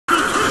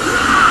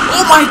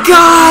my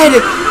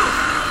god!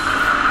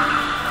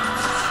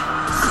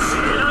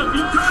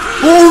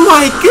 Oh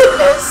my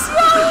goodness!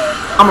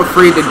 I'm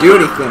afraid to do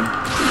anything.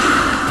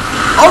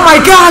 Oh my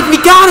god, we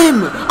got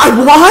him! I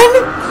won?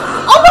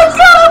 Oh my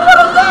god, I won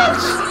a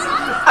match!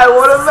 I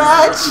won a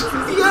match!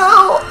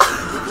 Yo!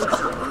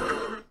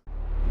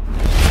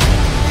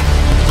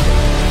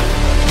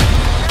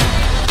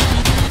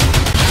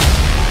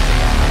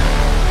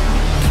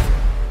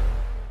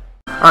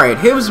 Alright,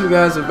 hey what's up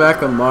guys, we're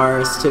back on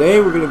Mars.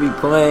 Today we're going to be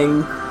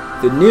playing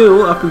the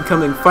new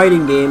up-and-coming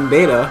fighting game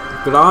beta,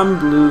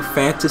 Granblue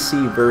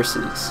Fantasy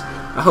Versus.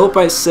 I hope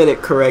I said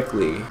it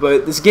correctly,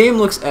 but this game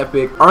looks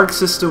epic, arc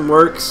system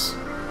works,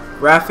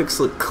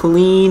 graphics look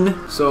clean,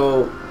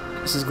 so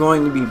this is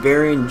going to be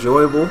very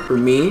enjoyable for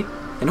me,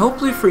 and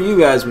hopefully for you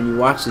guys when you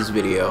watch this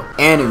video.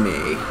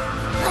 Anime.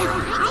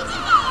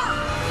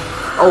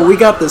 Oh, we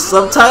got the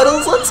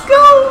subtitles, let's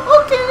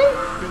go! Okay!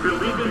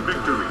 Believe in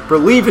victory.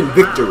 Believe in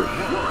victory.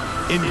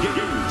 Engage.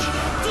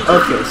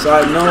 Okay, so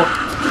I know...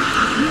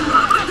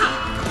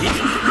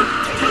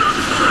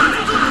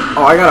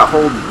 Oh, I gotta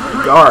hold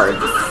guard.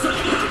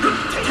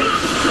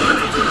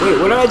 Wait,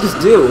 what did I just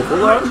do?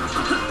 Hold on.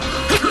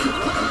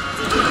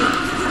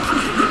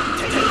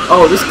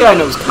 Oh, this guy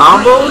knows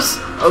combos?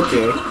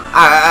 Okay.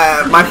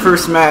 My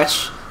first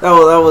match. That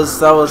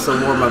was a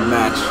warm-up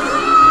match.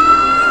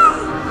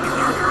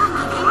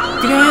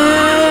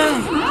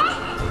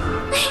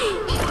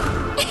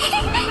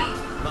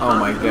 Oh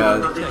my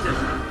god.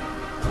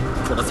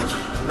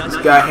 This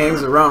guy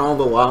hangs around all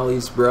the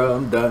lollies, bro.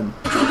 I'm done.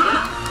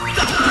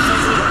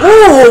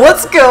 Ooh,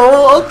 let's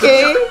go.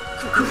 Okay.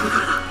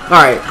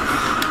 Alright.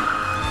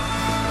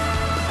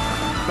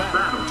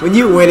 When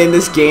you win in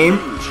this game,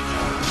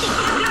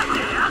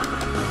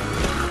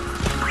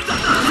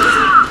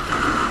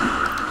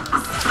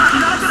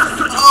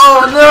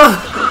 oh no!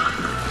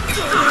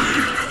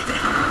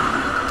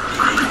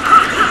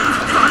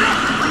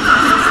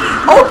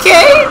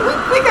 Okay,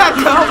 we got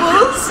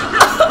combos.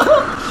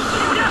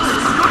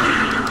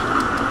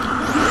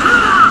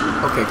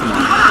 Okay, come on.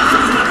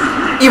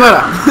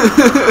 Imara.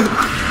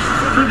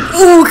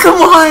 Ooh,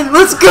 come on,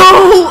 let's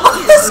go!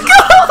 Let's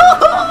go!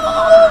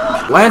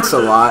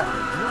 Lancelot.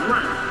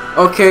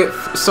 Okay,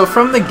 so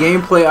from the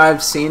gameplay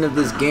I've seen of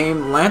this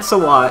game,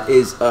 Lancelot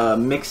is a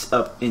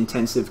mix-up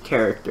intensive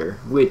character,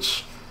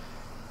 which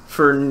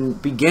for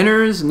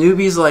beginners,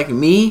 newbies like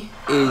me,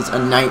 is a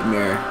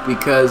nightmare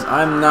because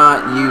I'm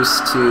not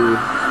used to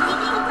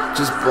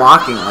just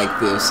blocking like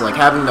this, like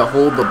having to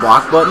hold the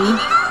block button.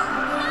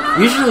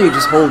 Usually you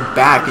just hold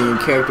back and your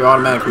character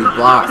automatically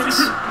blocks.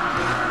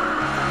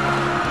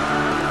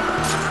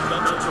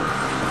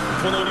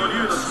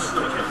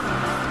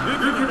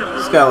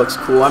 This guy looks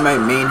cool, I might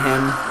main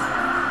him.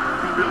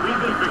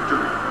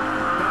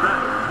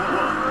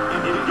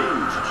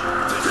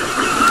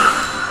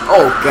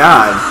 Oh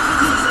god.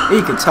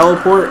 He can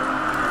teleport.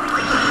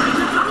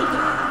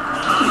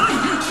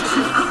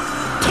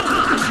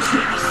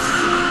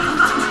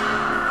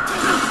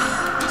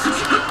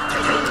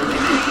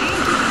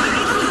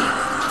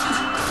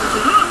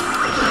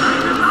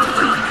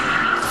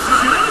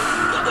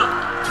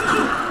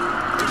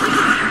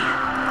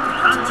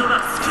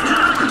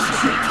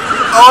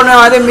 Oh no,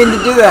 I didn't mean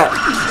to do that.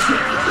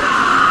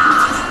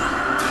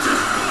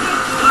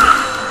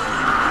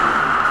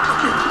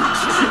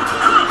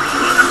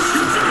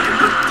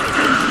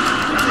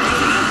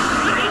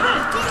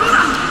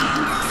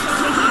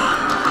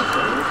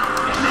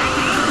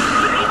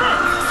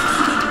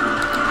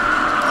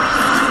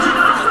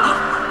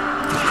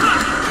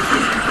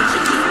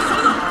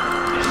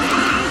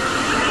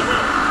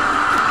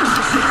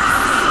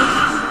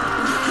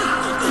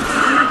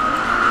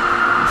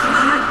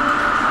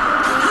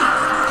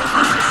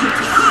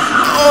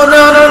 Oh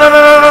no no no no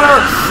no no no!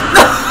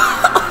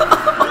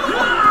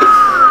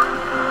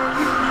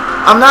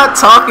 I'm not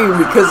talking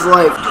because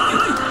like,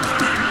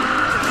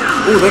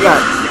 ooh, they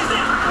got.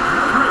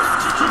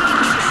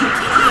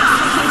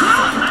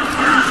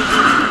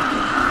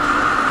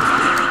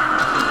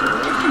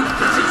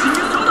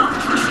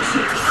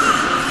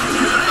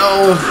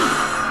 Oh.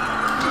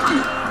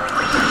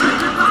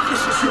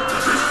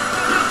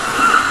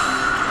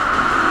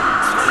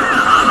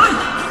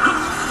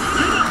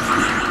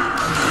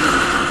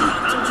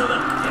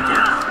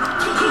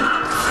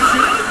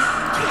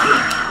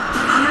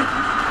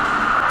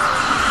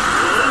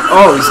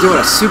 Oh, he's doing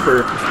a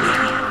super.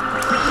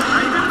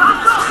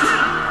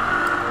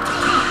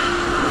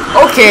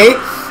 Okay,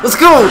 let's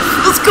go!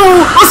 Let's go!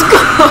 Let's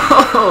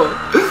go!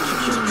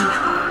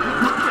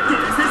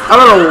 I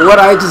don't know what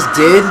I just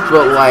did,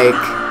 but like,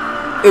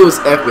 it was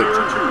epic.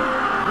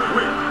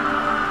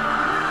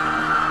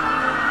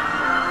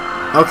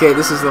 Okay,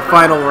 this is the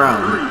final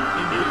round.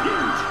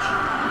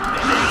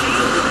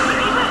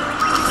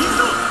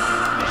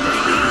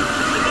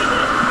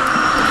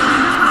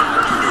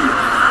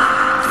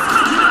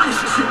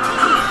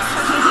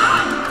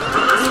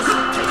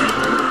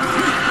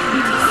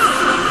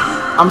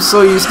 I'm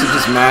so used to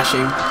just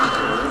mashing.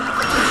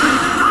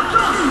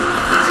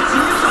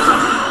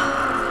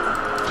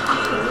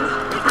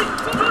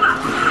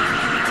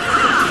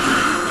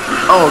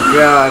 Oh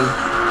god.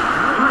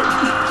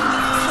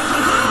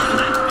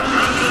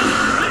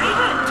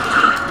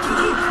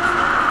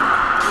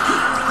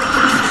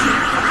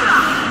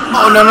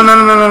 Oh no no no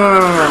no no no no no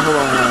no! Hold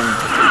on, hold on.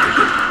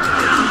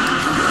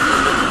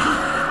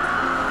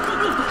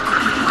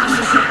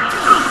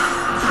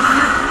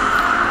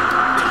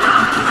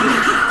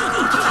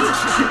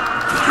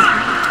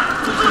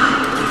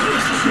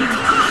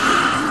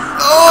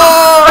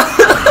 Oh!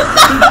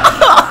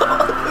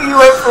 You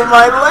went for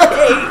my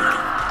leg.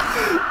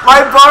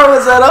 My bar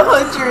was at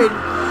 100.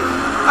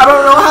 I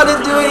don't know how to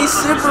do any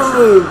super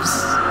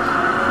moves.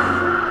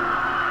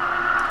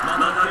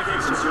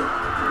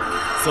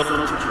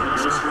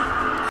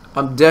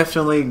 I'm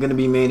definitely gonna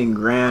be maining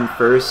Gran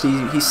first.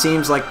 He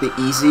seems like the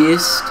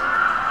easiest.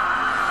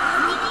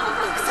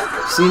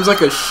 Seems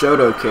like a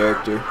Shoto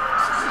character.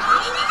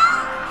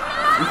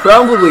 He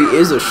probably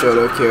is a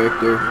Shoto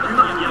character.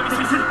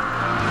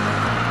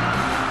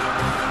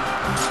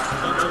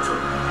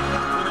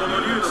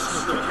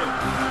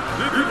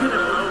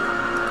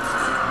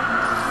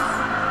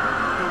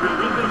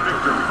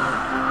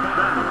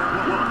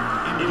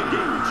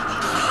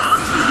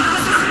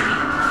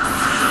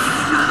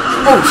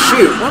 Oh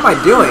shoot, what am I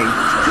doing?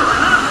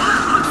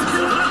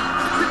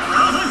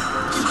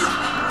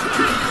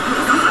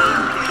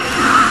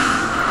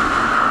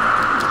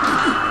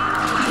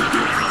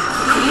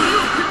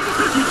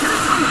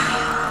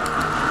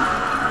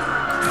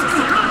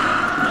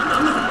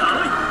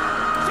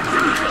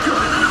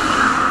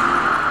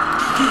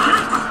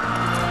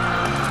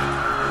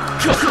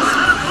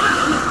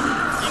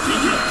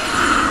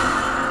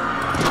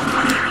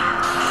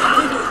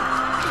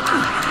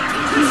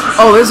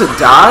 Oh, there's a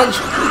dodge?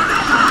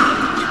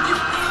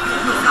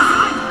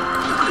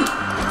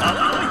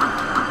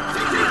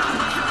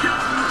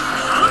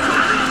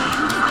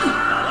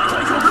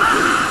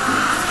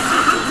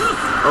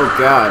 Oh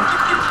god.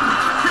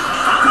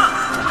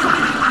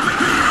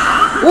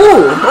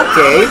 Ooh,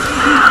 okay.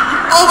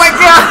 Oh my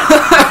god!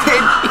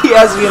 He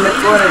has me in the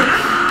corner.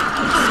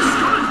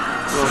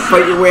 Well,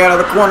 fight your way out of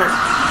the corner.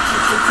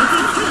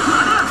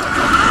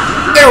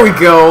 There we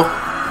go.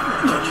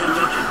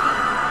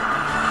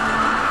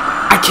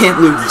 I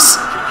can't lose.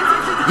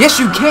 Yes,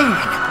 you can.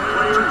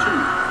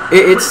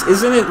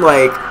 Isn't it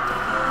like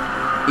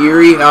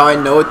eerie how I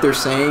know what they're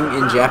saying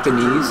in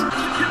Japanese?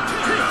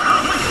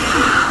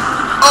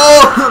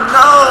 Oh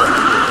no!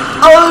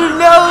 Oh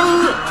no!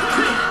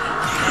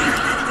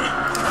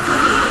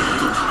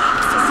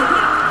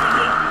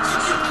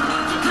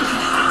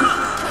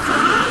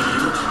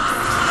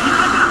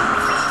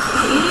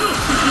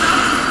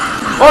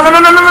 Oh no no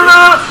no no no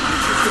no!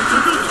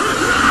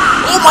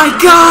 Oh my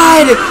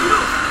god!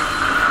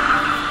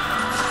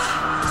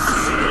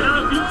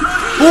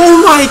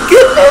 Oh my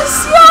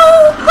goodness, yo!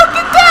 Look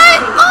at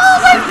that! Oh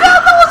my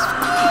god, that was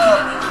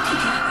cool!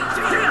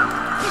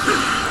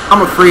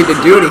 I'm afraid to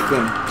do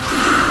anything.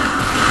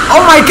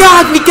 Oh my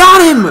god, we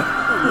got him!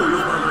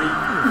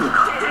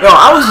 Yo,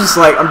 I was just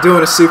like, I'm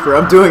doing a super,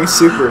 I'm doing a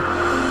super.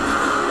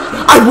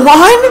 I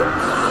won?!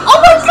 Oh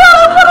my god,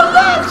 I won a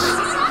match!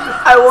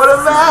 I won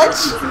a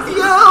match!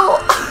 Yo!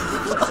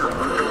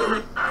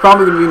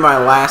 Probably gonna be my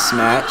last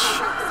match.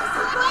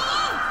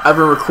 I've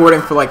been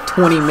recording for like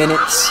 20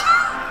 minutes.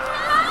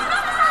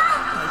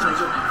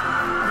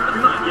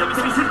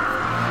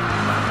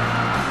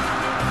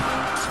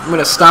 I'm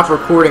gonna stop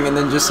recording and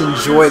then just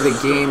enjoy the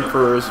game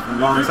for as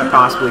long as I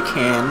possibly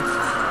can.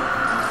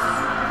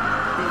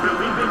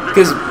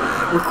 Because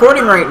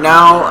recording right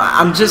now,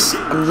 I'm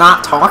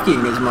not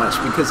talking as much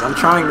because I'm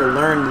trying to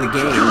learn the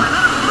game.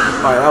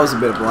 Alright, that was a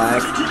bit of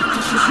lag.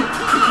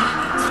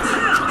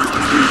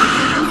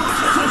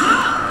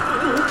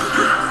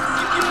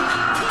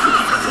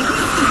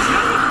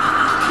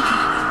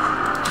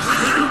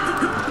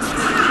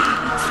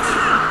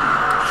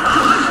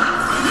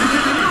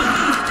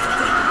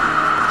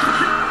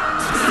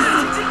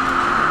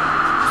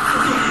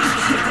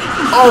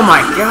 Oh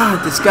my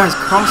god, this guy's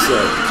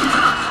cross-up.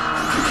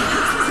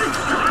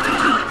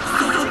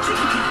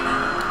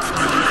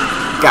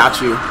 Got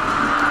you.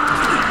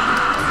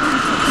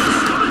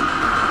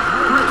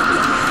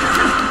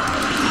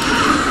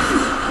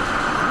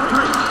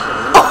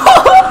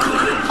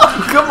 Oh,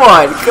 come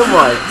on, come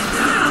on.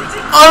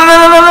 Oh no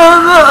no no no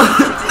no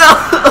no!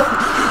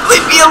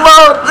 Leave me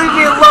alone! Leave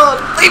me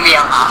alone! Leave me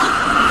alone!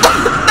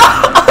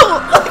 No!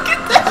 Look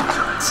at that!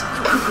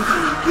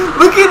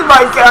 Look at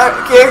my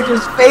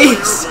character's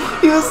face!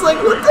 He was like,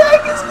 what the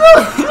heck is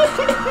going on?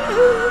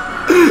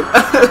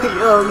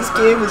 Yo, this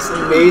game is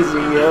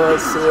amazing, yo, I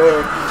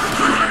swear.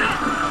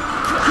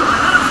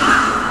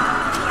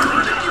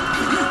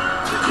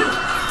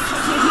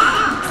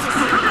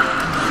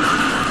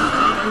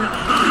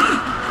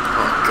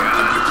 Oh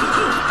god.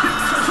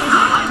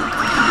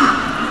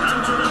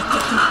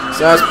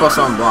 So that's plus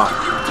on block.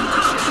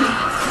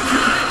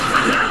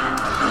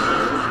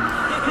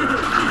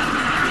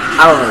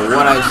 I don't know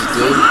what I just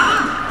did.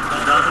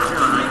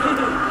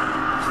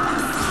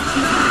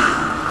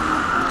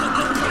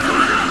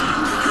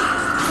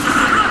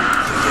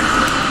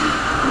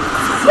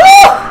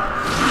 Woo!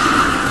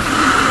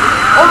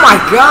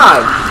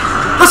 god!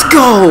 Let's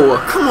go!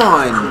 Come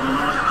on!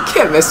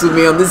 Can't mess with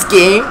me on this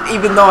game,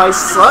 even though I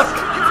suck.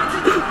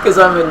 Because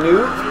I'm a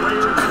noob.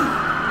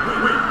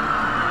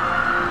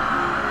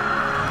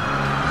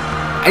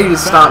 I need to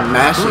stop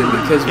mashing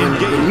because when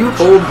you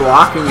hold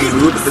block and you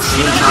move at the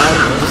same time,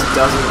 it just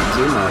doesn't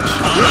do much.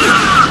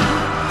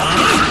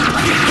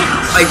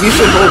 Like, you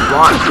should hold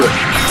block, but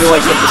I feel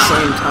like at the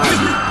same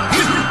time.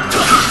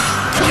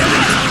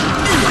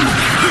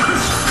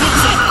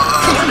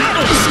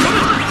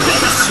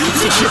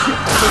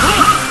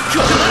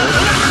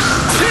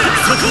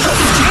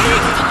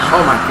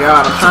 Oh my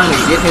god, I'm trying to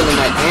get him in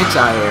that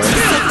anti-air.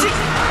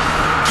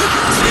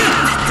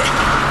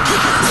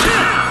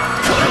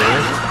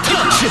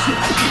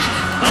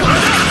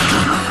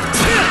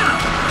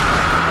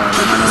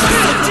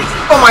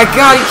 Oh my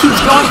god, he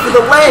keeps going for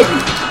the leg!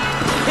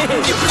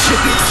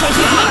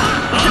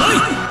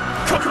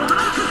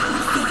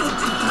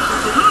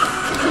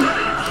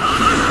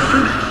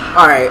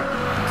 Alright.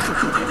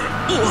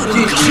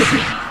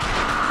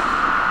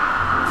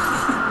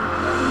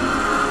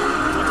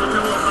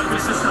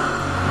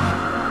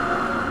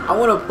 I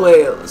want to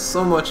play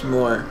so much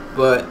more,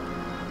 but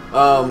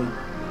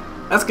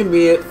that's gonna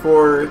be it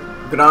for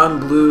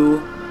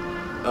Granblue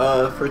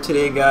for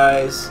today,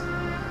 guys.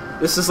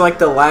 This is like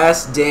the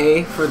last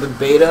day for the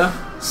beta,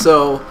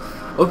 so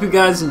hope you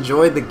guys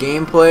enjoyed the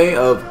gameplay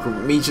of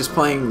me just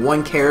playing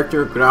one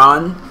character,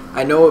 Gran.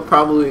 I know it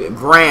probably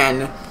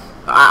Gran.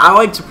 I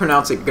like to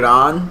pronounce it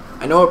Gran.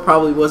 I know it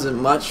probably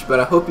wasn't much, but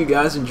I hope you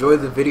guys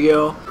enjoyed the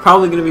video.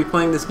 Probably gonna be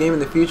playing this game in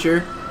the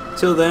future.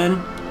 Till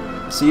then,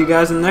 see you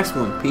guys in the next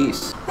one.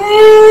 Peace.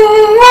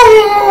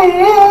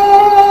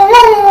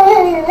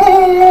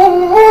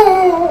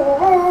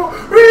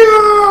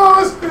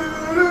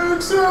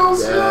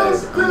 Dad,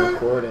 I'm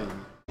recording.